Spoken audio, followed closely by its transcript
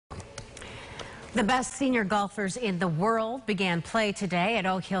The best senior golfers in the world began play today at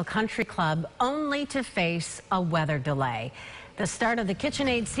Oak Hill Country Club, only to face a weather delay. The start of the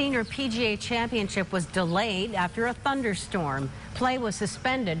KitchenAid Senior PGA Championship was delayed after a thunderstorm. Play was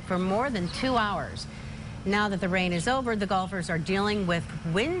suspended for more than 2 hours. Now that the rain is over, the golfers are dealing with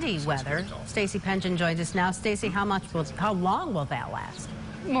windy weather. Stacey Pension joins us now. Stacey, how long will that last?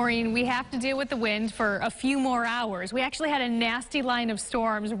 Maureen, we have to deal with the wind for a few more hours. We actually had a nasty line of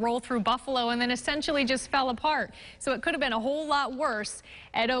storms roll through Buffalo and then essentially just fell apart. So it could have been a whole lot worse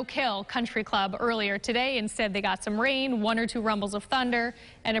at Oak Hill Country Club earlier today. Instead, they got some rain, 1 or 2 rumbles of thunder,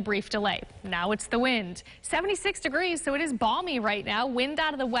 and a brief delay. Now it's the wind. 76 degrees, so it is balmy right now. Wind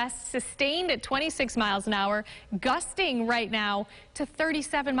out of the west sustained at 26 miles an hour, gusting right now to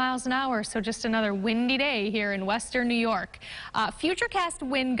 37 miles an hour. So just another windy day here in western New York. Futurecast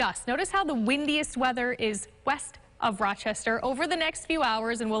wind gusts. Notice how the windiest weather is west of Rochester over the next few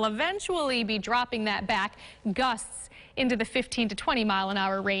hours, and we'll eventually be dropping that back, gusts into the 15 to 20 mile an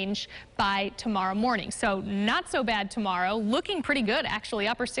hour range by tomorrow morning. So not so bad tomorrow, looking pretty good actually,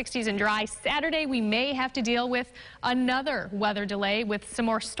 upper 60s and dry. Saturday we may have to deal with another weather delay with some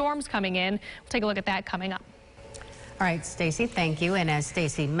more storms coming in. We'll take a look at that coming up. All right, Stacey, thank you. And as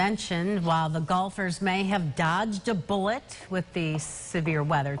Stacey mentioned, while the golfers may have dodged a bullet with the severe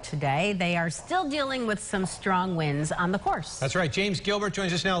weather today, they are still dealing with some strong winds on the course. That's right. James Gilbert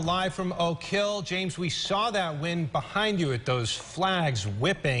joins us now live from Oak Hill. James, we saw that wind behind you at those flags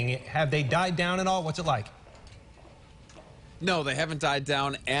whipping. Have they died down at all? What's it like? No, they haven't died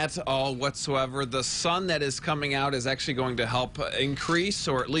down at all whatsoever. The sun that is coming out is actually going to help increase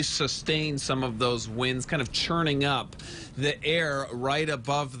or at least sustain some of those winds, kind of churning up the air right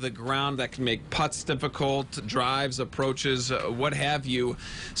above the ground. That can make putts difficult, drives, approaches, what have you.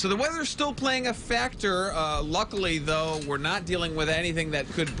 So the weather's still playing a factor. Luckily, though, we're not dealing with anything that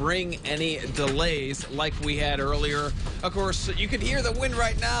could bring any delays like we had earlier. Of course, you can hear the wind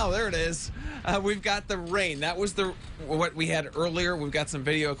right now. There it is. We've got the rain. That was what we had earlier. We've got some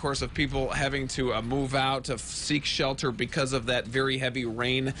video, of course, of people having to move out to seek shelter because of that very heavy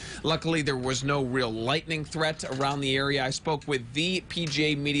rain. Luckily, there was no real lightning threat around the area. I spoke with the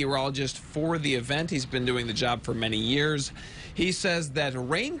PGA meteorologist for the event. He's been doing the job for many years. He says that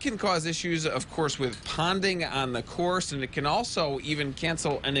rain can cause issues, of course, with ponding on the course, and it can also even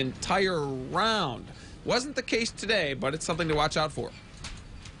cancel an entire round. Wasn't the case today, but it's something to watch out for.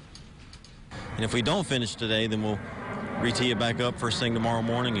 And if we don't finish today, then we'll re-tee it back up first thing tomorrow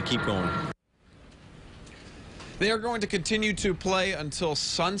morning and keep going. They are going to continue to play until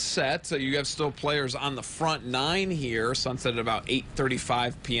sunset. So you have still players on the front 9 here. Sunset at about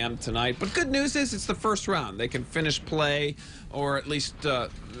 8:35 p.m. tonight. But good news is it's the first round. They can finish play or at least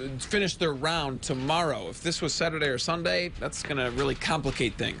finish their round tomorrow. If this was Saturday or Sunday, that's going to really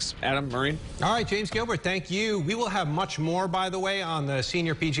complicate things. Adam, Maureen? All right, James Gilbert, thank you. We will have much more, by the way, on the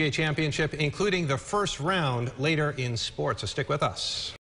Senior PGA Championship, including the first round later in sports. So stick with us.